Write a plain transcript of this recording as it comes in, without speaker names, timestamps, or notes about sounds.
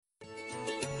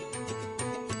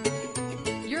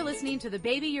listening to the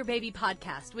Baby Your Baby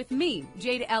podcast with me,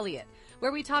 Jade Elliott,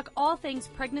 where we talk all things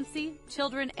pregnancy,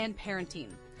 children, and parenting.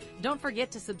 Don't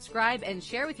forget to subscribe and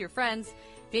share with your friends.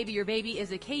 Baby Your Baby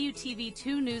is a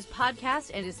KUTV2 News podcast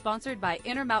and is sponsored by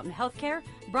Intermountain Healthcare,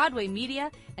 Broadway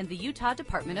Media, and the Utah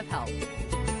Department of Health.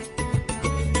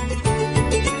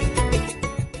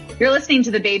 You're listening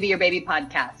to the Baby Your Baby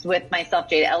podcast with myself,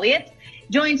 Jade Elliott,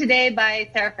 joined today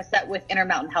by Sarah Fassett with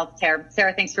Intermountain Healthcare.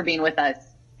 Sarah, thanks for being with us.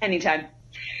 Anytime.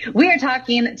 We are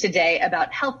talking today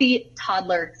about healthy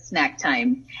toddler snack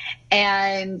time.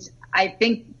 And I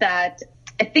think that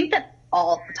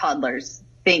all toddlers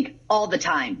think all the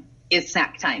time is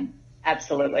snack time.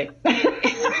 Absolutely.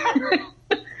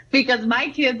 Because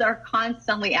my kids are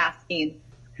constantly asking,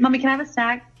 Mommy, can I have a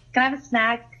snack? Can I have a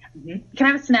snack? Mm-hmm. Can I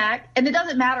have a snack? And it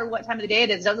doesn't matter what time of the day it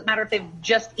is. It doesn't matter if they've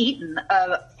just eaten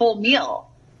a full meal.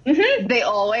 Mm-hmm. They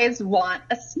always want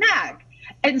a snack.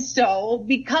 And so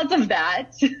because of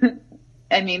that,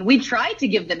 I mean, we try to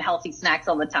give them healthy snacks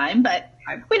all the time, but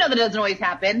we know that doesn't always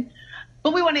happen,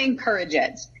 but we want to encourage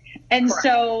it. And Correct.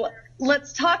 So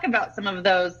let's talk about some of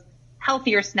those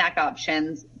healthier snack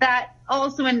options that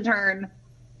also in turn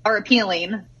are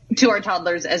appealing to our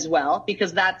toddlers as well,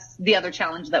 because that's the other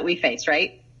challenge that we face,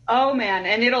 right? Oh man,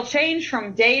 and it'll change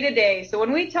from day to day. So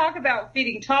when we talk about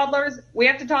feeding toddlers, we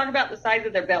have to talk about the size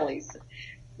of their bellies.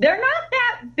 They're not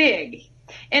that big.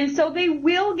 And so they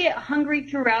will get hungry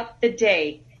throughout the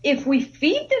day. If we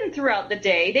feed them throughout the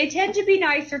day, they tend to be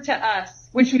nicer to us,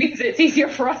 which means it's easier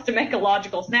for us to make a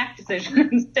logical snack decision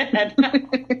instead.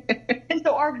 And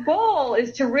so our goal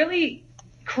is to really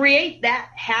create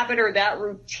that habit or that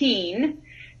routine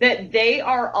that they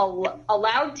are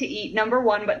allowed to eat, number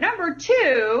one. But number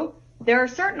two, there are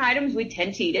certain items we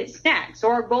tend to eat as snacks. So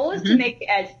our goal is to make it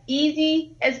as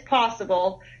easy as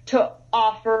possible to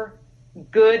offer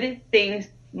good things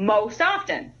most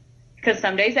often, because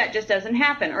some days that just doesn't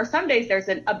happen, or some days there's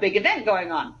a big event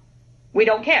going on. We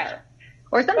don't care.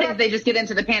 Or some days they just get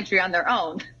into the pantry on their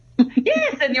own.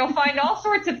 Yes, and you'll find all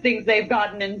sorts of things they've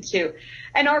gotten into.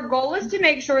 And our goal is to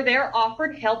make sure they're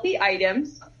offered healthy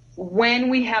items when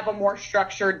we have a more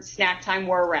structured snack time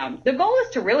we're around. The goal is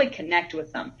to really connect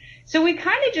with them. So we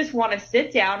kind of just want to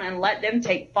sit down and let them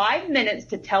take 5 minutes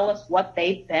to tell us what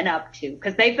they've been up to,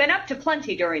 because they've been up to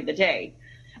plenty during the day.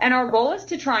 And our goal is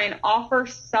to try and offer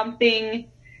something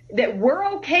that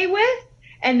we're okay with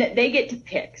and that they get to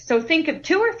pick. So think of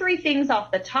 2 or 3 things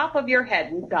off the top of your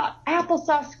head. We've got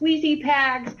applesauce squeezy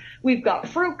packs, we've got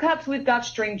fruit cups, we've got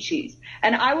string cheese.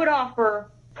 And I would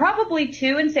offer probably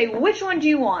 2 and say, which one do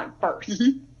you want first?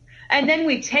 Mm-hmm. And then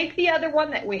we take the other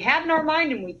one that we had in our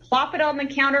mind and we plop it on the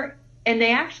counter. And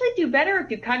they actually do better if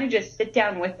you kind of just sit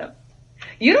down with them.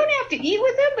 You don't have to eat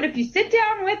with them, but if you sit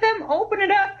down with them, open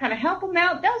it up, kind of help them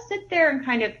out, they'll sit there and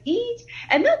kind of eat,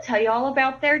 and they'll tell you all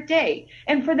about their day.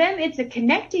 And for them, it's a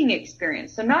connecting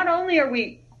experience. So not only are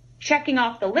we checking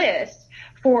off the list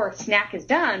for snack is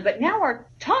done, but now our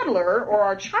toddler or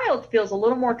our child feels a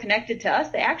little more connected to us.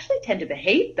 They actually tend to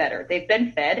behave better. They've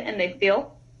been fed, and they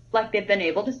feel like they've been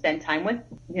able to spend time with,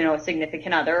 a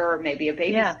significant other or maybe a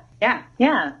baby.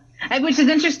 Yeah. Which is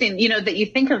interesting, that you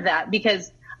think of that,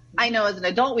 because I know as an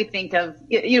adult we think of,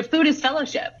 food is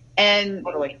fellowship, and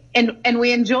totally. and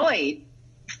we enjoy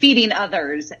feeding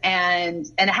others and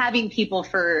having people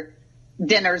for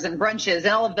dinners and brunches and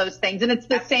all of those things. And it's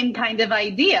the same kind of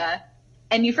idea.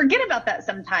 And you forget about that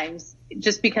sometimes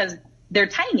just because they're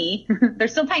tiny. They're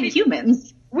still tiny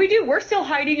humans. We do. We're still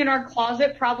hiding in our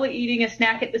closet, probably eating a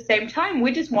snack at the same time.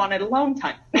 We just wanted alone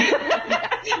time.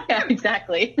 Yeah,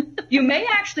 exactly. You may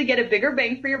actually get a bigger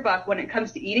bang for your buck when it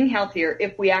comes to eating healthier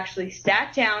if we actually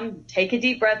sat down, take a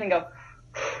deep breath, and go,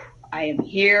 I am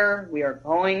here. We are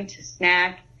going to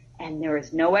snack. And there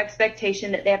is no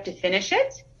expectation that they have to finish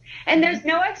it. And there's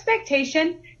no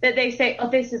expectation that they say, oh,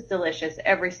 this is delicious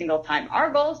every single time.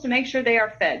 Our goal is to make sure they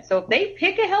are fed. So if they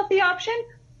pick a healthy option,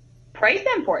 praise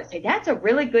them for it. Say, that's a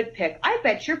really good pick. I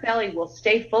bet your belly will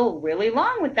stay full really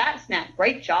long with that snack.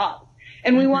 Great job.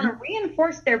 And we want to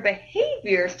reinforce their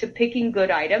behaviors to picking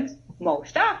good items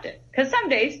most often. Because some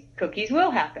days cookies will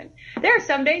happen. There are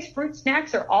some days fruit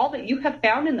snacks are all that you have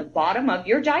found in the bottom of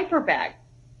your diaper bag.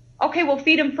 Okay, well,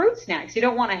 feed them fruit snacks. You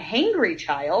don't want a hangry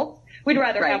child. We'd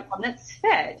rather have one that's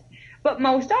fed. But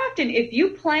most often, if you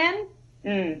plan,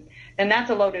 and that's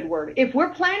a loaded word. If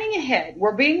we're planning ahead,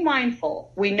 we're being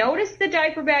mindful. We notice the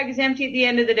diaper bag is empty at the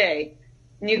end of the day.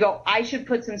 And you go, I should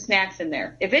put some snacks in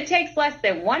there. If it takes less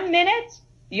than 1 minute,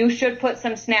 you should put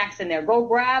some snacks in there. Go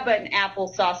grab an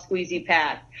applesauce squeezy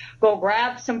pack. Go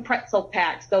grab some pretzel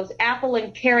packs. Those apple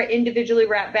and carrot individually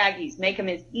wrapped baggies. Make them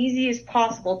as easy as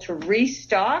possible to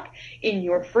restock in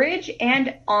your fridge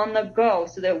and on the go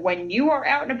so that when you are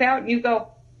out and about, you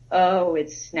go, oh,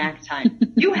 it's snack time.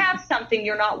 You have something.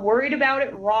 You're not worried about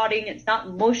it rotting. It's not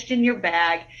mushed in your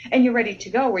bag, and you're ready to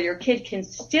go where your kid can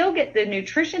still get the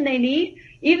nutrition they need,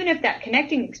 even if that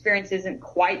connecting experience isn't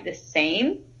quite the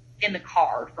same in the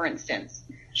car, for instance.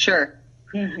 Sure.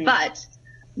 Mm-hmm. But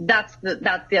that's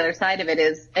the other side of it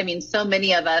is, I mean, so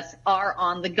many of us are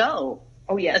on the go.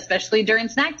 Oh, yes. Especially during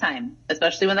snack time,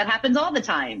 especially when that happens all the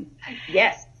time.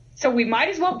 Yes. So we might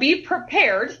as well be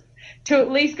prepared to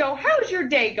at least go, how's your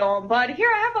day going, bud? Here,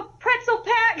 I have a pretzel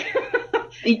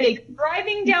pack.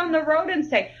 Driving down the road and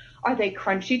say, are they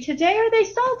crunchy today? Or are they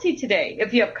salty today?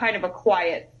 If you have kind of a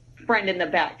quiet friend in the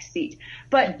back seat.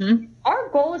 But our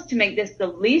goal is to make this the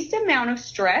least amount of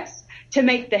stress to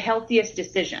make the healthiest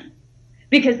decision.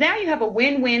 Because now you have a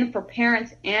win-win for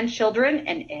parents and children,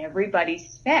 and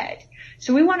everybody's fed.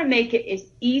 So we want to make it as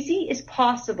easy as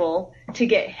possible to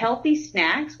get healthy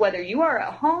snacks, whether you are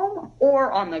at home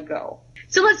or on the go.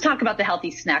 So let's talk about the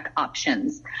healthy snack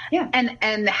options. Yeah.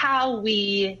 And how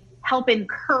we help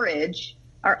encourage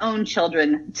our own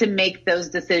children to make those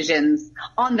decisions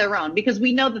on their own, because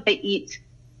we know that they eat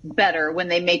better when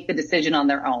they make the decision on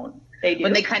their own. They do.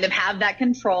 When they kind of have that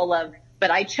control of, but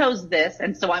I chose this,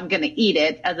 and so I'm going to eat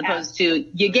it, as opposed to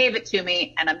you gave it to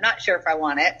me and I'm not sure if I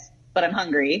want it, but I'm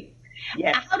hungry.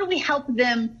 Yes. How do we help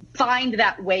them find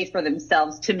that way for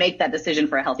themselves to make that decision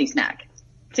for a healthy snack?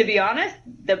 To be honest,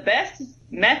 the best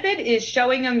method is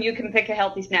showing them you can pick a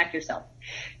healthy snack yourself.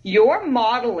 Your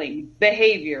modeling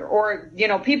behavior, or,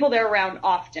 people they're around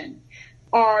often,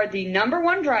 are the number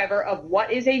one driver of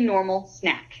what is a normal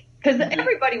snack. Because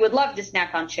everybody would love to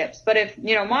snack on chips. But if,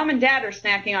 mom and dad are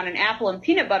snacking on an apple and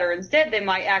peanut butter instead, they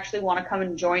might actually want to come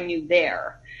and join you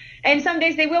there. And some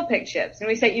days they will pick chips. And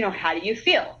we say, how do you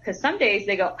feel? Because some days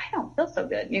they go, I don't feel so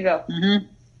good. And you go,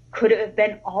 could it have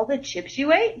been all the chips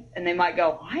you ate? And they might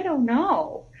go, I don't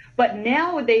know. But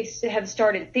now they have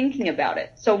started thinking about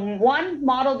it. So 1,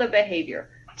 model the behavior.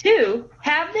 2,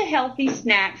 have the healthy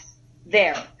snacks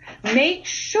there. Make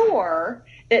sure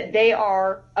that they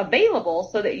are available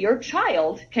so that your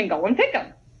child can go and pick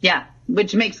them. Yeah,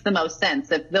 which makes the most sense.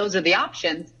 If those are the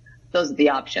options, those are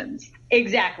the options.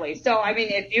 Exactly. So, I mean,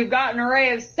 if you've got an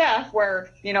array of stuff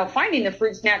where, finding the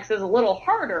fruit snacks is a little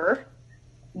harder,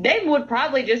 they would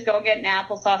probably just go get an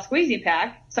applesauce squeezy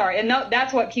pack. Sorry, and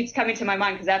that's what keeps coming to my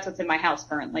mind because that's what's in my house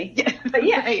currently. But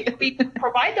yeah, right. We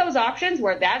provide those options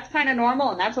where that's kind of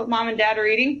normal and that's what mom and dad are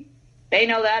eating. They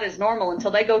know that is normal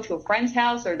until they go to a friend's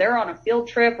house or they're on a field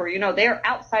trip or, they're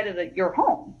outside of your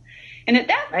home. And at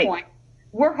that point,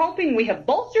 we're hoping we have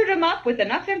bolstered them up with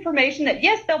enough information that,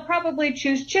 yes, they'll probably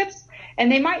choose chips and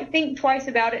they might think twice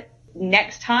about it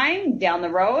next time down the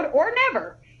road or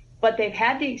never. But they've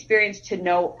had the experience to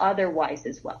know otherwise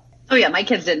as well. Oh, yeah. My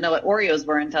kids didn't know what Oreos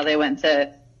were until they went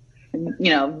to,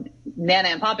 Nana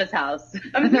and Papa's house.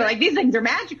 They're like, these things are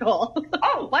magical.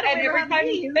 Oh, and every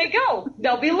time they go,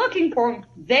 they'll be looking for them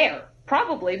there,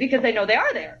 probably because they know they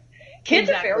are there. Kids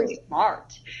are very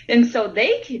smart. And so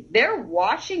they're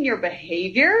watching your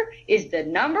behavior is the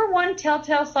number one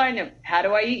telltale sign of how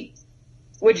do I eat,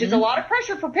 which is a lot of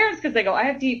pressure for parents because they go, I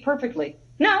have to eat perfectly.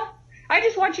 No, I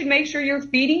just want you to make sure you're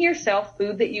feeding yourself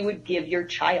food that you would give your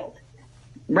child.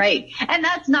 Right. And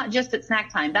that's not just at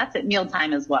snack time. That's at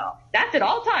mealtime as well. That's at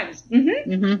all times.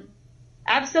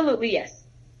 Absolutely, yes.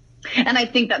 And I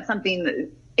think that's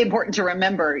something important to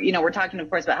remember. We're talking, of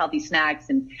course, about healthy snacks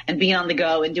and being on the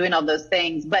go and doing all those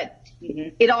things, but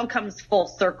it all comes full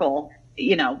circle,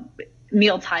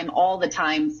 mealtime all the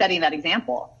time, setting that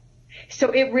example.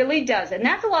 So it really does. And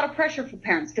that's a lot of pressure for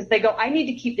parents because they go, I need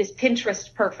to keep this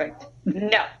Pinterest perfect.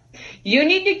 No, you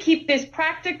need to keep this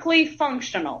practically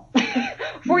functional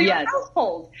for your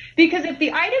household. Because if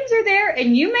the items are there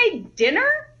and you made dinner,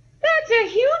 that's a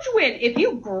huge win. If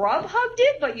you Grubhubbed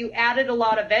it, but you added a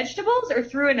lot of vegetables or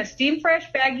threw in a steam fresh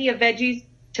baggie of veggies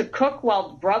to cook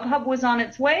while Grubhub was on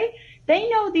its way, they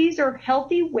know these are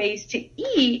healthy ways to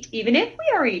eat, even if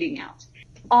we are eating out.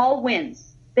 All wins.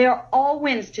 They are all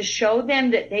wins to show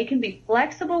them that they can be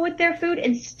flexible with their food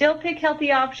and still pick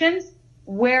healthy options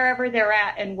wherever they're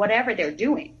at and whatever they're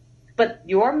doing. But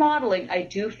your modeling, I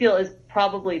do feel, is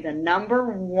probably the number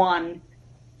one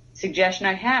suggestion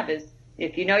I have is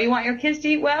if you know you want your kids to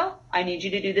eat well, I need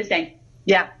you to do the same.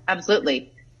 Yeah,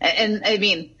 absolutely. And I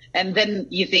mean, and then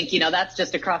you think, that's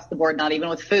just across the board, not even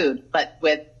with food, but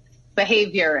with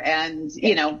behavior and,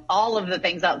 all of the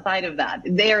things outside of that.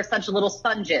 They are such little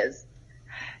sponges.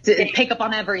 to pick up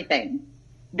on everything.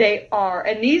 They are.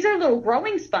 And these are little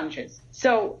growing sponges.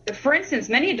 So, for instance,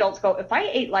 many adults go, if I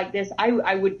ate like this,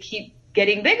 I would keep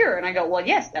getting bigger. And I go, well,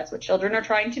 yes, that's what children are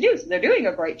trying to do. So they're doing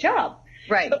a great job.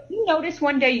 Right. But you notice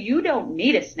one day you don't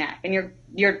need a snack and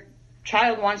your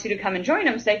child wants you to come and join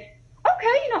them, say, okay,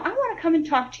 I want to come and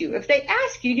talk to you. If they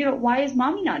ask you, why is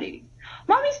mommy not eating?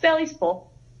 Mommy's belly's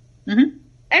full. Mm-hmm.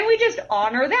 And we just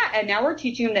honor that. And now we're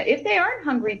teaching them that if they aren't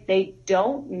hungry, they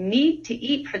don't need to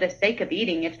eat for the sake of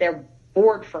eating. If they're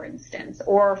bored, for instance,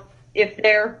 or if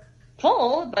they're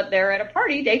full, but they're at a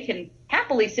party, they can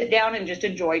happily sit down and just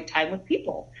enjoy time with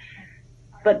people.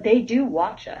 But they do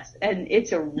watch us. And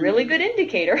it's a really good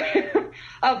indicator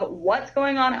of what's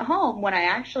going on at home when I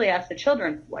actually ask the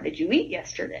children, what did you eat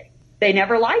yesterday? They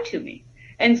never lie to me.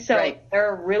 And so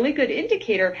they're a really good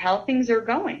indicator of how things are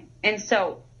going. And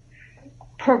so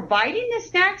providing the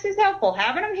snacks is helpful.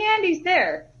 Having them handy's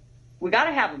there. We got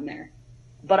to have them there.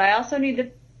 But I also need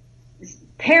the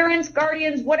parents,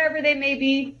 guardians, whatever they may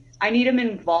be, I need them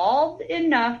involved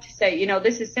enough to say,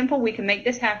 this is simple. We can make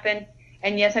this happen.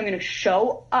 And yes, I'm going to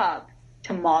show up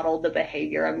to model the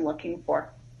behavior I'm looking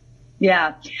for.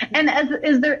 Yeah. And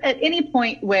is there at any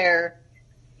point where,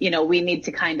 we need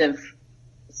to kind of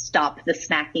stop the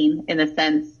snacking in a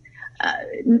sense,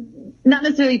 not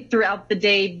necessarily throughout the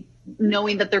day,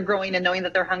 knowing that they're growing and knowing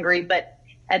that they're hungry, but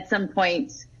at some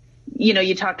point,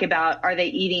 you talk about, are they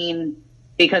eating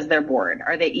because they're bored?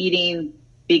 Are they eating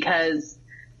because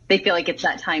they feel like it's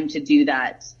that time to do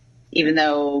that, even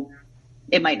though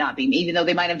it might not be, even though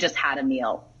they might have just had a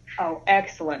meal? Oh,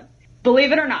 excellent.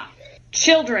 Believe it or not,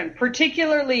 children,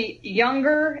 particularly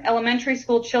younger elementary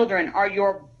school children, are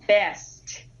your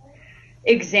best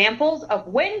examples of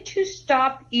when to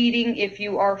stop eating if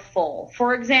you are full.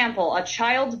 For example, a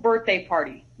child's birthday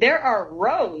party. There are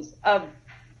rows of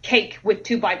cake with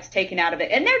 2 bites taken out of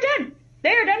it, and they're done.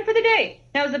 They are done for the day.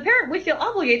 Now, as a parent, we feel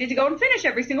obligated to go and finish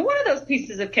every single one of those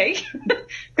pieces of cake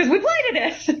because we plated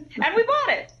it and we bought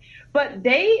it. But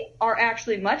they are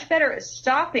actually much better at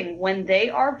stopping when they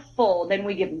are full than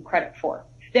we give them credit for.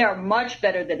 They are much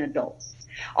better than adults.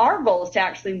 Our goal is to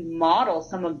actually model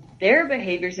some of their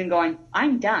behaviors and going,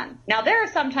 I'm done. Now, there are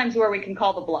some times where we can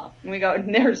call the bluff. And we go,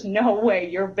 there's no way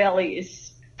your belly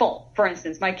is full. For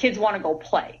instance, my kids want to go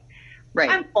play. Right.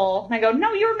 I'm full. And I go,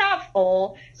 no, you're not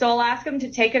full. So I'll ask them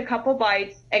to take a couple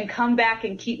bites and come back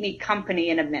and keep me company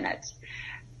in a minute.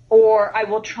 Or I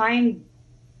will try and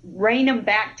rein them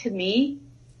back to me,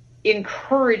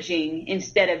 encouraging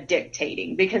instead of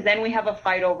dictating, because then we have a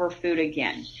fight over food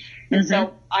again. And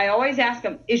so I always ask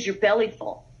them, is your belly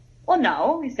full? Well,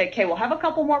 no. I say, okay, well, have a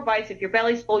couple more bites. If your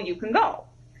belly's full, you can go.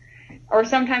 Or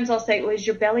sometimes I'll say, well, is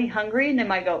your belly hungry? And they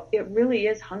might go, it really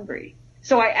is hungry.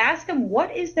 So I ask them,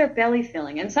 what is their belly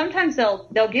feeling? And sometimes they'll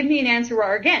give me an answer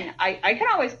where, again, I can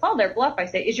always call their bluff. I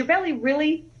say, is your belly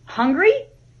really hungry?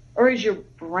 Or is your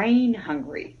brain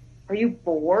hungry? Are you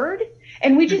bored?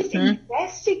 And we just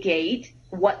investigate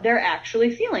what they're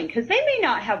actually feeling, because they may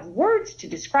not have words to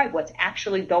describe what's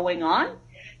actually going on.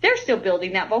 They're still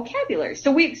building that vocabulary.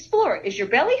 So we explore, is your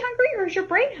belly hungry or is your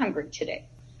brain hungry today?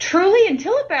 Truly,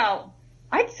 until about,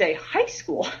 I'd say, high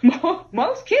school,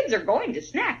 most kids are going to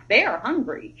snack. They are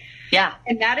hungry. Yeah.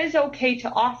 And that is okay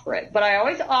to offer it. But I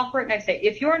always offer it and I say,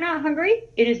 if you are not hungry,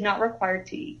 it is not required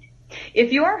to eat.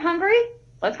 If you are hungry,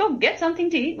 let's go get something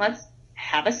to eat. Let's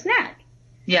have a snack.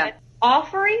 Yeah. And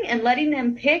offering and letting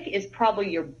them pick is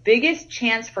probably your biggest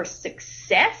chance for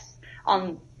success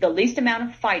on the least amount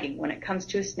of fighting when it comes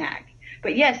to a snack.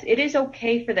 But yes, it is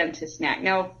okay for them to snack.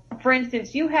 Now, for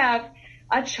instance, you have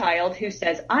a child who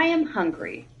says, I am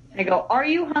hungry. I go, are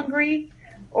you hungry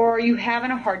or are you having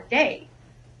a hard day?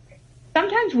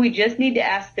 Sometimes we just need to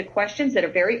ask the questions that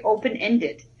are very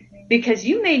open-ended, because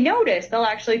you may notice they'll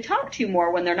actually talk to you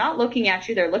more when they're not looking at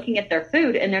you, they're looking at their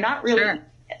food, and they're not really Sure.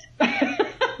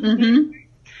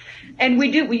 And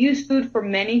we use food for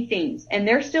many things, and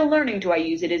they're still learning. Do I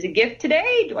use it as a gift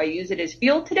today? Do I use it as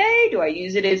fuel today? Do I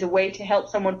use it as a way to help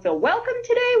someone feel welcome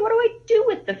today? What do I do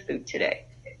with the food today?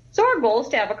 So our goal is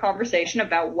to have a conversation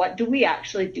about what do we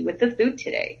actually do with the food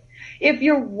today. If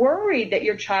you're worried that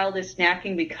your child is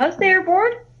snacking because they are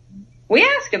bored, we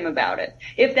ask them about it.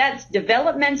 If that's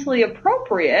developmentally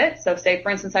appropriate, so say, for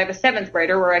instance, I have a 7th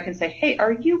grader where I can say, hey,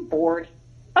 are you bored?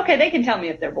 Okay, they can tell me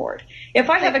if they're bored. If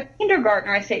I have a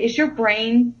kindergartner, I say, is your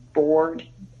brain bored?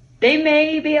 They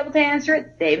may be able to answer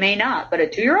it. They may not. But a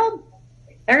 2-year-old,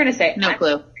 they're going to say, no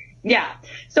clue. Yeah.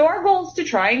 So our goal is to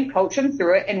try and coach them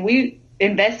through it, and we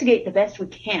investigate the best we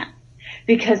can,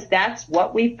 because that's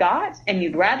what we've got. And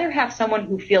you'd rather have someone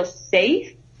who feels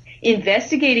safe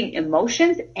investigating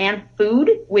emotions and food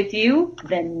with you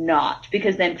than not,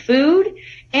 because then food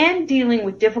and dealing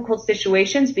with difficult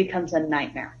situations becomes a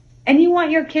nightmare. And you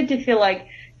want your kid to feel like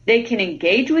they can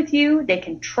engage with you, they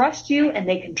can trust you, and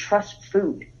they can trust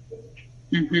food.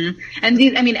 Mm-hmm. And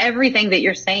these, I mean, everything that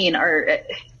you're saying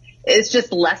it's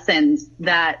just lessons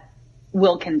that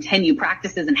will continue,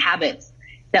 practices and habits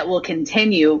that will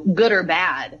continue, good or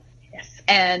bad. Yes.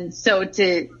 And so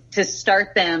to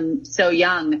start them so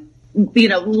young, you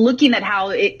know, looking at how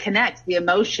it connects, the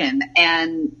emotion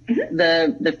and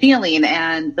the feeling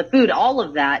and the food, all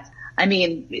of that. I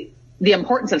mean, the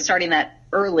importance of starting that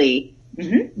early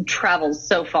travels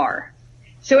so far.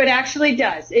 So it actually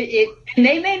does. And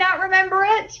they may not remember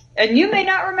it, and you may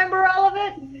not remember all of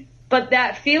it, but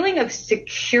that feeling of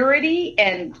security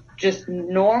and just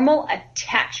normal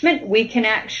attachment, we can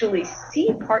actually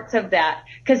see parts of that,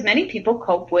 because many people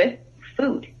cope with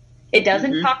food. It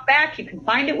doesn't talk back. You can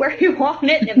find it where you want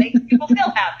it, and it makes people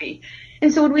feel happy.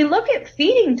 And so when we look at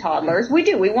feeding toddlers, we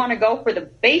want to go for the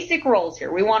basic roles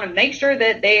here. We want to make sure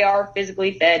that they are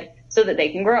physically fed so that they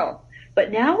can grow.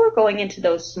 But now we're going into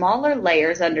those smaller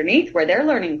layers underneath where they're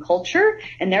learning culture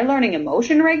and they're learning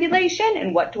emotion regulation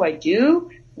and what do I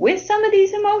do with some of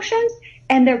these emotions.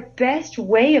 And their best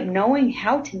way of knowing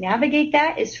how to navigate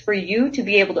that is for you to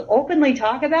be able to openly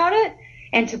talk about it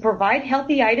and to provide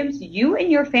healthy items you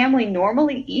and your family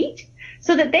normally eat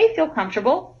so that they feel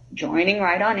comfortable joining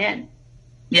right on in.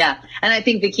 Yeah. And I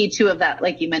think the key too of that,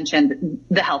 like you mentioned,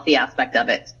 the healthy aspect of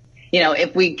it. You know,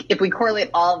 if we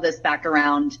correlate all of this back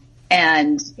around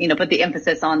and, you know, put the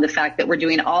emphasis on the fact that we're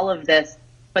doing all of this,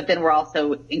 but then we're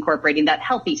also incorporating that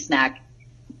healthy snack,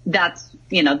 that's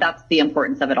the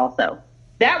importance of it also.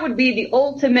 That would be the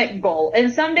ultimate goal.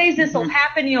 And some days this will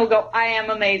happen, you'll go, I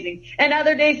am amazing. And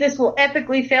other days this will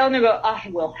epically fail and you'll go, I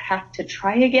will have to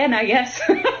try again, I guess.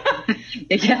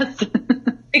 Yes.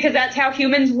 Because that's how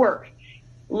humans work.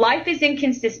 Life is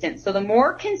inconsistent. So the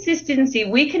more consistency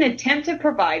we can attempt to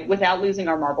provide without losing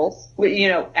our marbles, you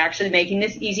know, actually making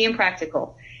this easy and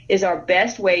practical, is our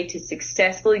best way to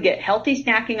successfully get healthy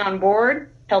snacking on board,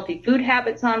 healthy food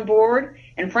habits on board,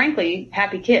 and frankly,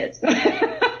 happy kids.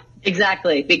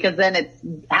 Exactly, because then it's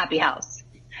happy house.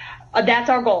 That's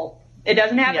our goal. It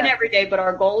doesn't happen every day, but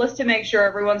our goal is to make sure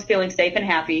everyone's feeling safe and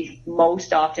happy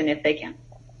most often if they can.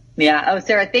 Yeah. Oh,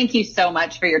 Sarah, thank you so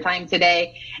much for your time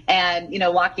today and, you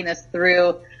know, walking us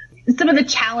through some of the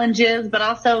challenges, but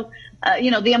also,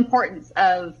 you know, the importance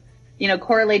of, you know,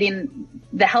 correlating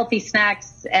the healthy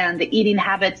snacks and the eating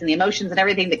habits and the emotions and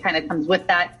everything that kind of comes with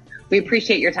that. We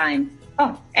appreciate your time.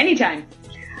 Oh, anytime.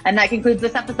 And that concludes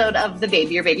this episode of the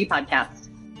Baby Your Baby podcast.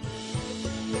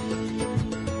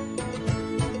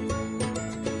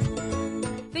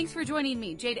 Thanks for joining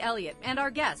me, Jade Elliott, and our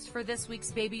guest for this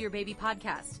week's Baby Your Baby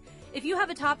podcast. If you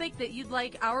have a topic that you'd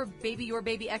like our Baby Your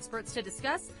Baby experts to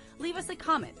discuss, leave us a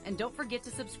comment and don't forget to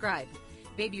subscribe.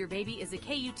 Baby Your Baby is a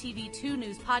KUTV2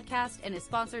 news podcast and is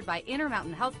sponsored by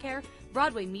Intermountain Healthcare,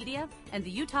 Broadway Media, and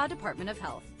the Utah Department of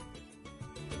Health.